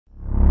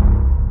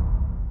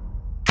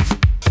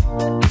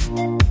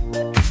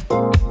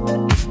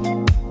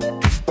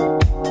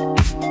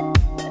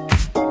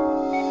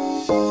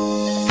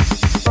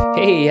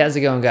Hey, how's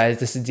it going guys?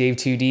 This is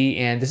Dave2D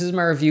and this is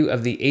my review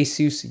of the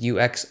Asus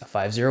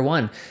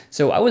UX501.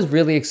 So I was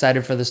really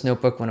excited for this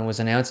notebook when it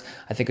was announced.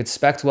 I think it's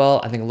spec'd well,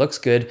 I think it looks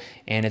good,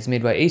 and it's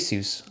made by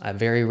Asus, a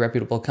very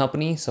reputable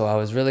company, so I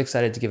was really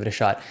excited to give it a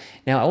shot.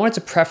 Now I wanted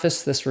to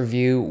preface this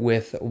review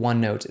with one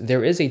note.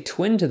 There is a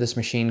twin to this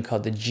machine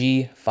called the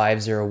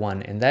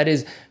G501, and that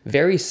is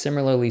very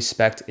similarly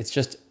spec'd. It's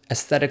just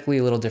aesthetically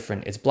a little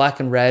different. It's black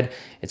and red,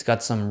 it's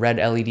got some red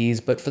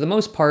LEDs, but for the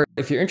most part,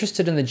 if you're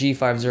interested in the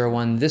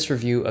G501, this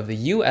review of the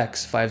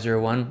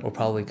UX501 will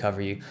probably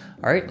cover you.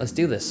 All right, let's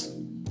do this.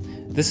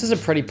 This is a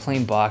pretty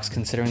plain box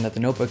considering that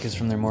the notebook is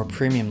from their more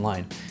premium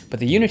line,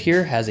 but the unit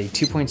here has a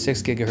 2.6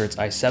 GHz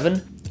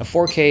i7, a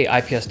 4K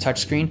IPS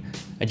touchscreen,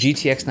 a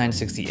GTX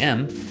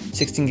 960M,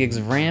 16 gigs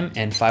of RAM,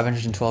 and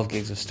 512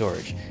 gigs of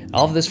storage.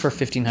 All of this for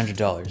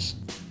 $1,500.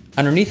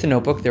 Underneath the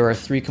notebook, there are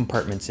 3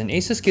 compartments, and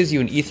Asus gives you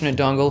an Ethernet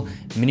dongle,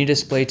 mini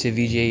display to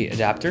VGA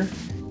adapter,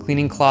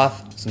 cleaning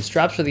cloth, some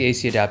straps for the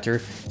AC adapter,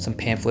 some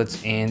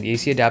pamphlets, and the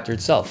AC adapter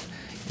itself.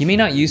 You may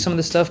not use some of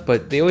this stuff,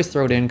 but they always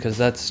throw it in because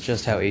that's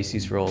just how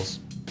Asus rolls.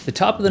 The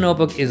top of the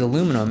notebook is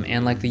aluminum,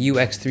 and like the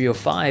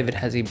UX305, it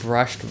has a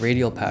brushed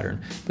radial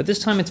pattern, but this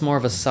time it's more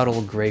of a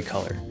subtle gray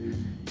color.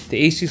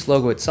 The Asus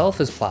logo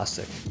itself is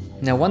plastic.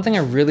 Now, one thing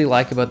I really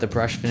like about the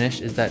brush finish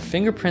is that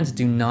fingerprints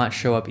do not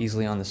show up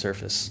easily on the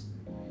surface.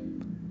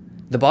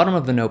 The bottom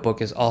of the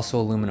notebook is also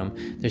aluminum.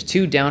 There's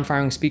 2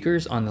 down-firing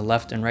speakers on the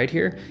left and right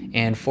here,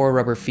 and 4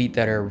 rubber feet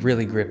that are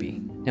really grippy.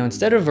 Now,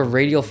 instead of a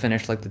radial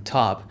finish like the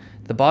top,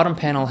 the bottom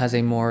panel has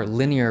a more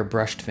linear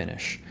brushed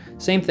finish.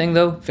 Same thing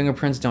though,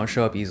 fingerprints don't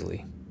show up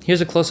easily. Here's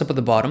a close-up of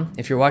the bottom.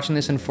 If you're watching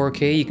this in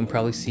 4K, you can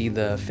probably see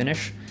the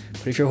finish,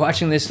 but if you're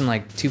watching this in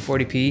like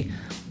 240p,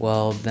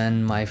 well,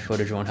 then my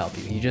footage won't help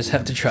you. You just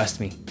have to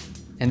trust me.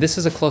 And this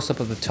is a close-up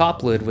of the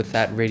top lid with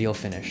that radial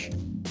finish.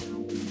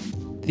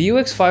 The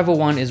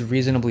UX501 is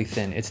reasonably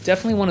thin. It's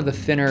definitely one of the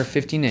thinner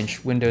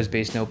 15-inch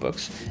Windows-based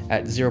notebooks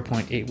at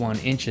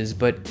 0.81 inches,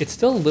 but it's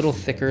still a little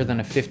thicker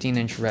than a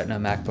 15-inch Retina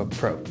MacBook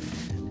Pro.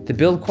 The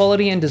build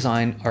quality and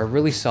design are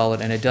really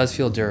solid, and it does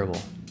feel durable.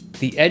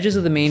 The edges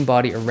of the main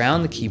body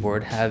around the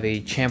keyboard have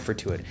a chamfer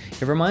to it.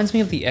 It reminds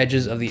me of the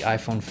edges of the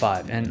iPhone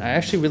 5, and I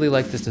actually really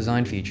like this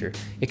design feature.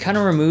 It kind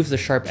of removes the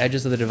sharp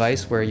edges of the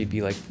device where you'd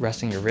be like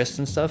resting your wrist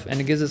and stuff, and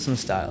it gives it some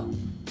style.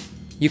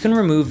 You can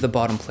remove the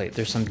bottom plate.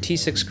 There's some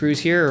T6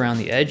 screws here around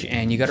the edge,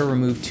 and you gotta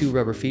remove 2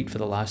 rubber feet for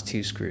the last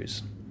 2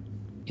 screws.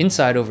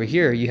 Inside over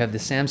here, you have the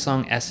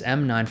Samsung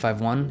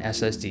SM951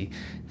 SSD.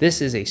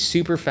 This is a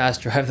super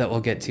fast drive that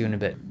we'll get to in a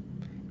bit.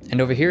 And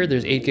over here,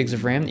 there's 8 gigs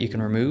of RAM that you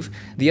can remove.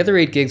 The other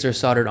 8 gigs are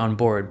soldered on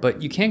board,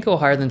 but you can't go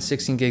higher than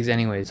 16 gigs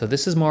anyway, so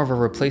this is more of a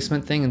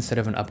replacement thing instead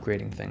of an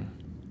upgrading thing.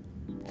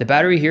 The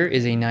battery here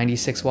is a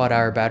 96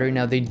 watt-hour battery.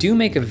 Now, they do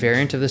make a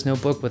variant of this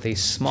notebook with a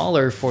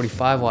smaller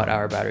 45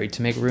 watt-hour battery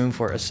to make room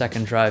for a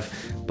second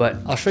drive, but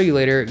I'll show you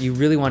later. You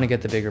really want to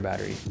get the bigger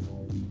battery.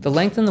 The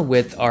length and the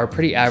width are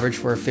pretty average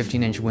for a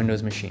 15-inch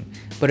Windows machine,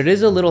 but it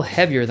is a little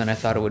heavier than I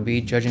thought it would be,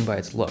 judging by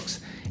its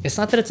looks. It's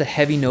not that it's a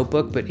heavy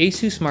notebook, but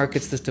Asus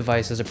markets this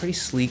device as a pretty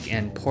sleek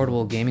and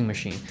portable gaming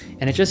machine,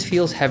 and it just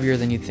feels heavier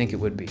than you'd think it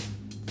would be.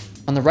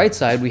 On the right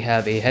side, we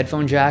have a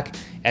headphone jack,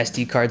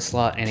 SD card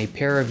slot, and a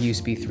pair of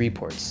USB 3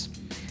 ports.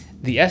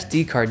 The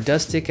SD card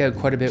does stick out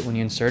quite a bit when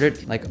you insert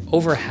it, like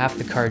over half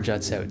the card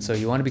juts out, so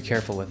you want to be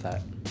careful with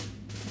that.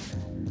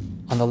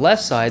 On the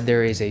left side,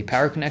 there is a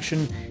power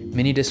connection,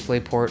 mini display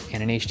port,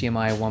 and an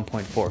HDMI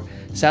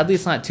 1.4. Sadly,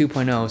 it's not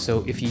 2.0,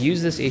 so if you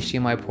use this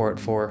HDMI port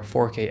for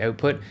 4K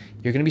output,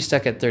 you're going to be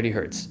stuck at 30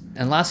 Hz.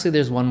 And lastly,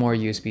 there's one more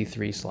USB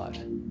 3 slot.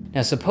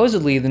 Now,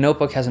 supposedly, the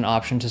notebook has an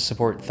option to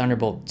support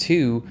Thunderbolt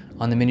 2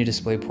 on the mini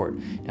display port.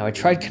 Now, I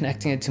tried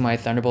connecting it to my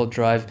Thunderbolt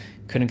drive,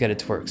 couldn't get it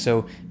to work,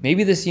 so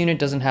maybe this unit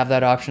doesn't have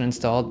that option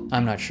installed,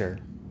 I'm not sure.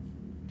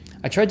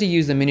 I tried to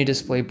use the mini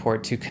display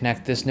port to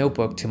connect this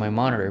notebook to my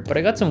monitor, but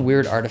I got some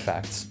weird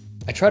artifacts.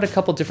 I tried a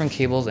couple different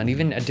cables and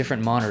even a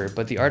different monitor,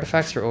 but the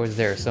artifacts are always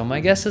there, so my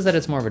guess is that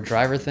it's more of a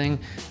driver thing,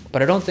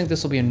 but I don't think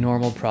this will be a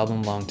normal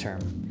problem long term.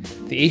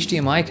 The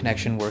HDMI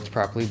connection worked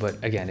properly,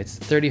 but again, it's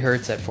 30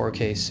 Hz at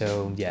 4K,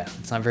 so yeah,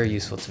 it's not very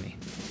useful to me.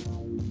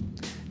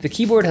 The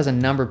keyboard has a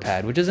number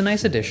pad, which is a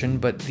nice addition,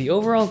 but the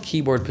overall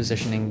keyboard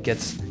positioning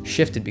gets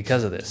shifted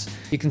because of this.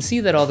 You can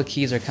see that all the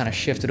keys are kind of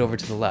shifted over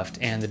to the left,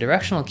 and the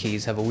directional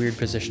keys have a weird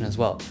position as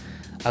well.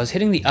 I was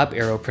hitting the up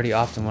arrow pretty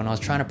often when I was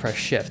trying to press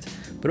shift,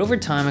 but over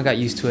time I got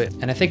used to it,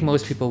 and I think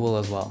most people will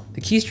as well.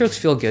 The keystrokes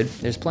feel good,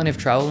 there's plenty of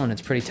travel and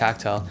it's pretty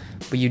tactile,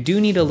 but you do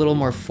need a little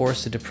more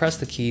force to depress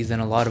the keys than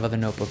a lot of other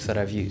notebooks that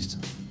I've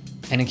used.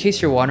 And in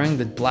case you're wondering,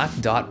 the black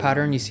dot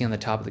pattern you see on the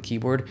top of the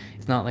keyboard,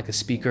 it's not like a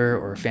speaker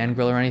or a fan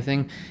grill or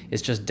anything,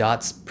 it's just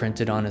dots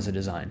printed on as a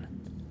design.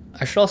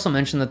 I should also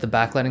mention that the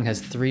backlighting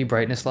has 3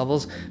 brightness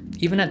levels.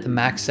 Even at the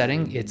max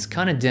setting, it's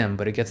kind of dim,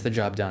 but it gets the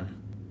job done.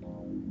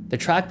 The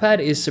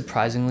trackpad is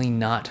surprisingly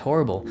not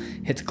horrible.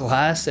 It's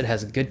glass, it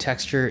has good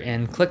texture,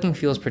 and clicking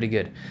feels pretty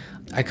good.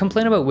 I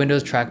complain about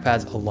Windows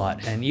trackpads a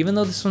lot, and even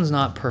though this one's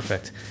not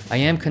perfect, I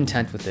am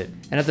content with it.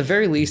 And at the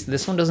very least,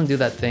 this one doesn't do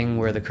that thing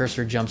where the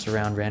cursor jumps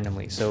around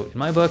randomly, so in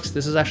my books,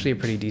 this is actually a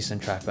pretty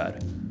decent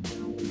trackpad.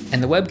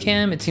 And the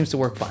webcam, it seems to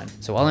work fine.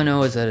 So all I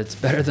know is that it's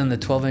better than the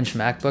 12-inch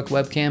MacBook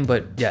webcam,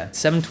 but yeah,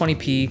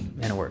 720p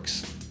and it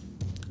works.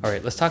 All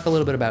right, let's talk a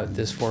little bit about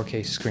this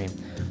 4K screen.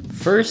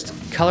 First,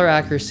 color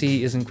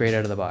accuracy isn't great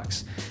out of the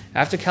box.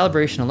 After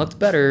calibration, it looked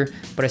better,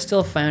 but I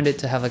still found it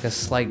to have like a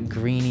slight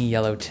greeny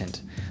yellow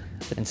tint.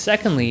 And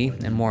secondly,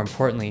 and more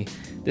importantly,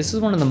 this is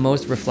one of the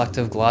most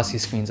reflective glossy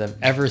screens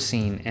I've ever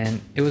seen,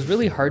 and it was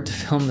really hard to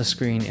film the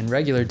screen in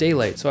regular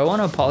daylight, so I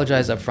want to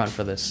apologize up front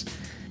for this.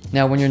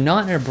 Now, when you're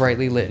not in a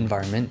brightly lit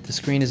environment, the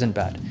screen isn't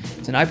bad.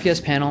 It's an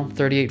IPS panel,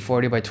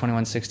 3840 by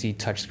 2160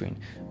 touchscreen.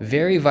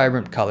 Very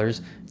vibrant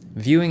colors.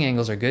 Viewing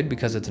angles are good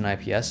because it's an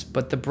IPS,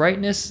 but the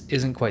brightness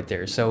isn't quite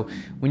there. So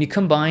when you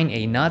combine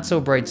a not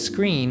so bright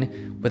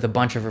screen with a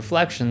bunch of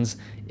reflections,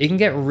 it can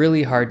get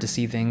really hard to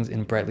see things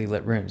in brightly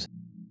lit rooms.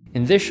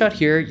 In this shot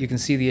here, you can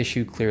see the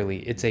issue clearly.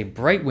 It's a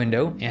bright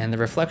window and the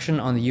reflection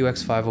on the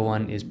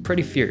UX501 is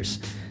pretty fierce.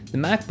 The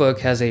MacBook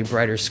has a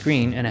brighter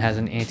screen and it has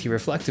an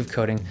anti-reflective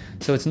coating,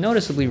 so it's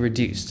noticeably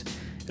reduced.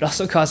 It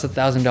also costs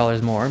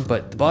 $1,000 more,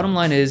 but the bottom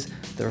line is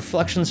the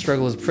reflection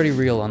struggle is pretty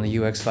real on the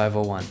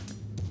UX501.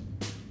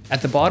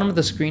 At the bottom of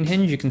the screen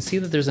hinge, you can see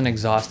that there's an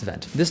exhaust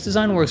vent. This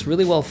design works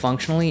really well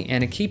functionally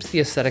and it keeps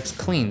the aesthetics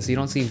clean so you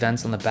don't see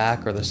vents on the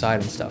back or the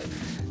side and stuff.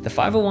 The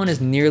 501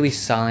 is nearly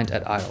silent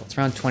at idle, it's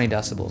around 20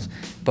 decibels,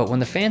 but when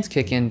the fans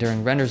kick in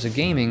during renders of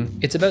gaming,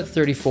 it's about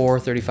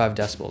 34-35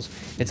 decibels.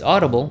 It's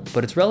audible,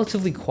 but it's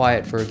relatively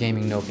quiet for a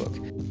gaming notebook.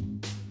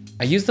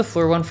 I used the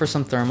Floor one for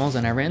some thermals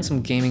and I ran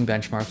some gaming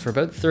benchmarks for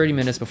about 30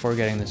 minutes before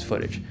getting this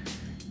footage.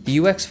 The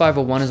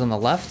UX501 is on the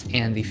left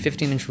and the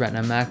 15-inch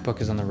Retina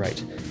MacBook is on the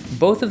right.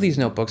 Both of these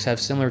notebooks have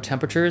similar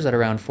temperatures at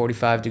around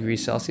 45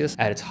 degrees Celsius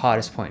at its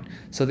hottest point,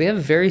 so they have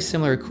very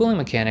similar cooling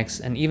mechanics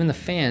and even the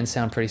fans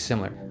sound pretty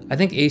similar. I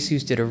think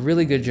Asus did a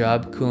really good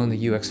job cooling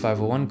the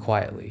UX501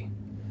 quietly.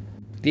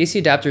 The AC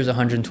adapter is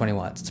 120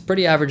 watts. It's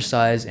pretty average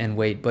size and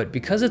weight, but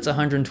because it's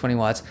 120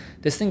 watts,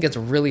 this thing gets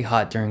really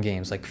hot during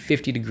games, like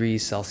 50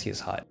 degrees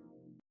Celsius hot.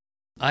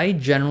 I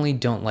generally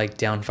don't like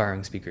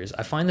downfiring speakers.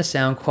 I find the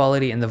sound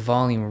quality and the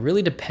volume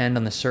really depend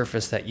on the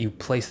surface that you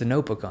place the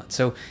notebook on.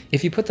 So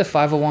if you put the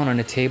 501 on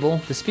a table,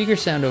 the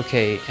speakers sound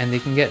okay and they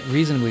can get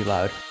reasonably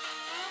loud.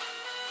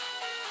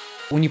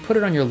 When you put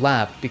it on your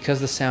lap, because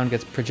the sound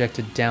gets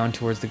projected down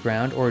towards the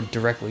ground or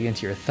directly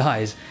into your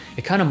thighs,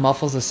 it kind of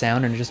muffles the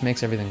sound and it just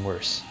makes everything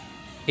worse.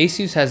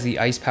 Asus has the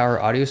Ice Power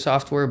audio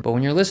software, but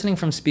when you're listening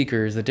from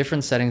speakers, the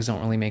different settings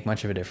don't really make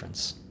much of a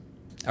difference.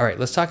 All right,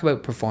 let's talk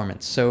about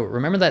performance. So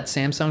remember that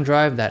Samsung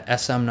drive, that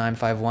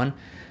SM951?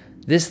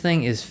 This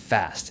thing is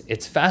fast.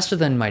 It's faster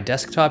than my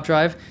desktop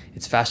drive,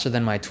 it's faster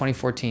than my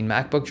 2014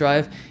 MacBook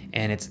drive,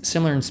 and it's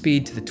similar in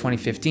speed to the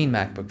 2015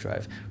 MacBook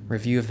drive.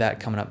 Review of that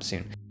coming up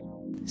soon.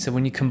 So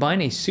when you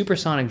combine a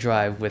supersonic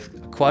drive with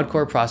a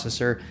quad-core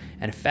processor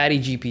and a fatty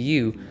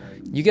GPU,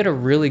 you get a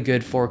really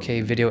good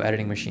 4K video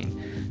editing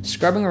machine.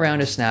 Scrubbing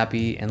around is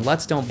snappy, and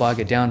LUTs don't bog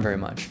it down very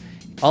much.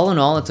 All in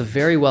all, it's a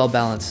very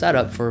well-balanced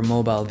setup for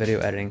mobile video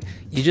editing.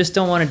 You just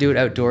don't want to do it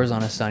outdoors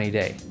on a sunny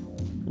day.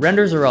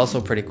 Renders are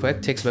also pretty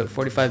quick, takes about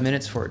 45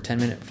 minutes for a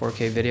 10-minute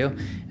 4K video,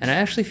 and I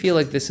actually feel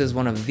like this is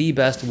one of the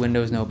best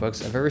Windows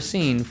notebooks I've ever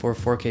seen for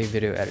 4K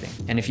video editing.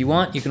 And if you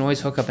want, you can always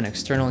hook up an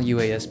external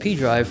USB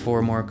drive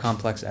for more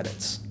complex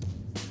edits.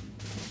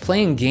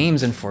 Playing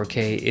games in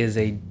 4K is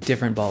a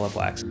different ball of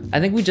wax. I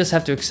think we just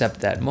have to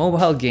accept that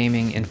mobile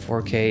gaming in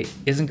 4K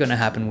isn't going to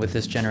happen with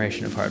this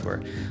generation of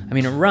hardware. I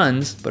mean, it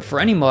runs, but for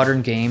any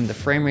modern game, the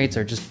frame rates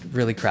are just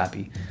really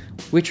crappy.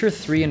 Witcher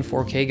 3 in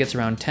 4K gets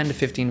around 10 to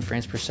 15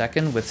 frames per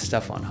second with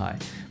stuff on high,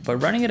 but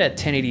running it at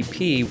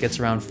 1080p gets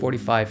around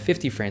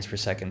 45-50 frames per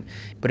second.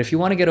 But if you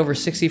want to get over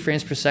 60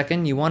 frames per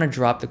second, you want to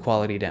drop the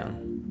quality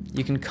down.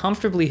 You can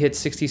comfortably hit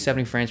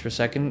 60-70 frames per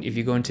second if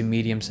you go into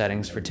medium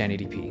settings for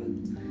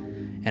 1080p.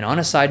 And on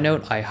a side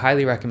note, I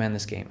highly recommend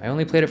this game. I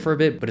only played it for a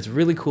bit, but it's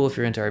really cool if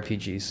you're into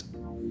RPGs.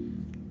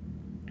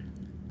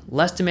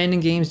 Less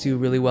demanding games do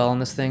really well on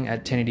this thing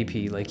at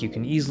 1080p, like you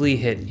can easily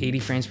hit 80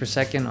 frames per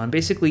second on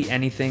basically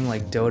anything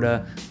like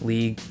Dota,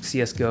 League,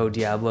 CSGO,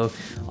 Diablo.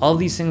 All of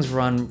these things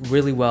run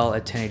really well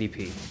at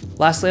 1080p.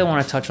 Lastly, I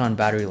want to touch on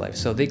battery life.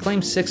 So they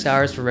claim 6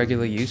 hours for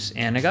regular use,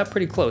 and I got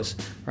pretty close.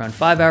 Around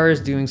 5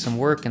 hours doing some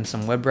work and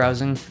some web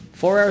browsing,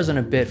 4 hours and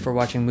a bit for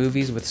watching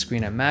movies with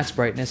screen at max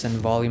brightness and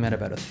volume at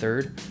about a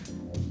third.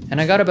 And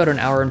I got about an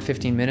hour and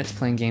 15 minutes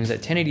playing games at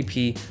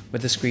 1080p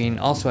with the screen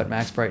also at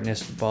max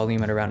brightness,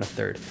 volume at around a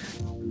third.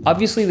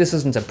 Obviously this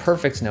isn't a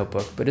perfect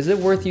notebook, but is it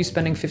worth you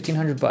spending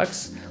 1,500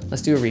 bucks?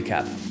 Let's do a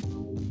recap.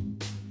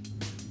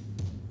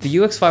 The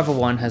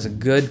UX501 has a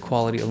good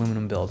quality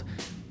aluminum build.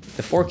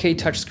 The 4K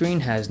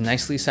touchscreen has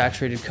nicely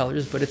saturated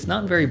colors, but it's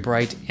not very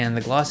bright, and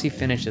the glossy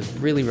finish is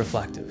really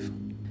reflective.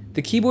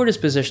 The keyboard is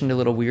positioned a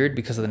little weird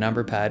because of the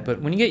number pad,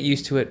 but when you get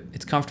used to it,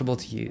 it's comfortable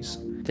to use.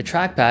 The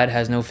trackpad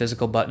has no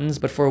physical buttons,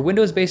 but for a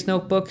Windows-based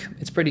notebook,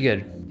 it's pretty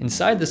good.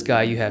 Inside this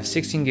guy, you have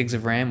 16 gigs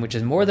of RAM, which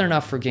is more than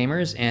enough for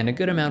gamers and a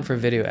good amount for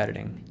video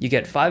editing. You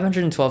get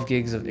 512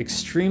 gigs of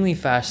extremely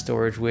fast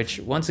storage, which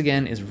once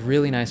again is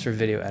really nice for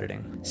video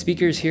editing.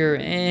 Speakers here,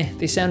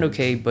 they sound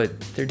okay, but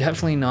they're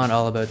definitely not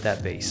all about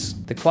that bass.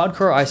 The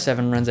quad-core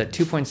i7 runs at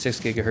 2.6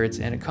 GHz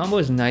and it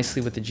combos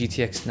nicely with the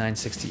GTX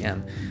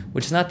 960M,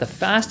 which is not the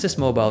fastest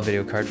mobile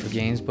video card for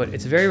games, but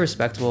it's very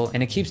respectable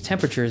and it keeps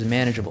temperatures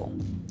manageable.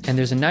 And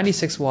there's a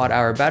 96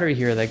 watt-hour battery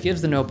here that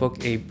gives the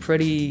notebook a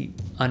pretty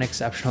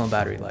unexceptional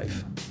battery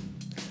life.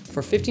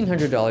 For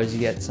 $1,500, you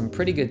get some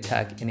pretty good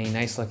tech in a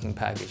nice looking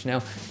package.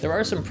 Now, there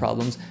are some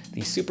problems: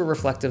 the super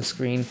reflective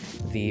screen,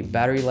 the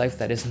battery life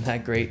that isn't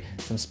that great,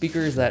 some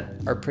speakers that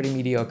are pretty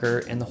mediocre,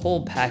 and the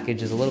whole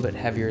package is a little bit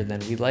heavier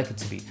than we'd like it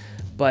to be.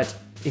 But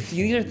if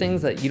these are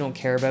things that you don't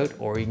care about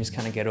or you just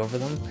kind of get over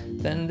them,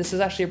 then this is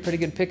actually a pretty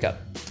good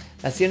pickup.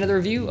 That's the end of the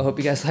review. I hope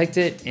you guys liked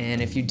it,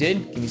 and if you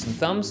did, give me some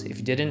thumbs. If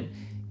you didn't,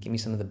 give me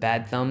some of the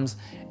bad thumbs.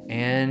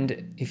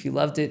 And if you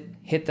loved it,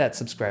 hit that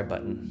subscribe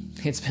button.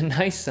 It's been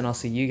nice, and I'll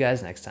see you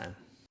guys next time.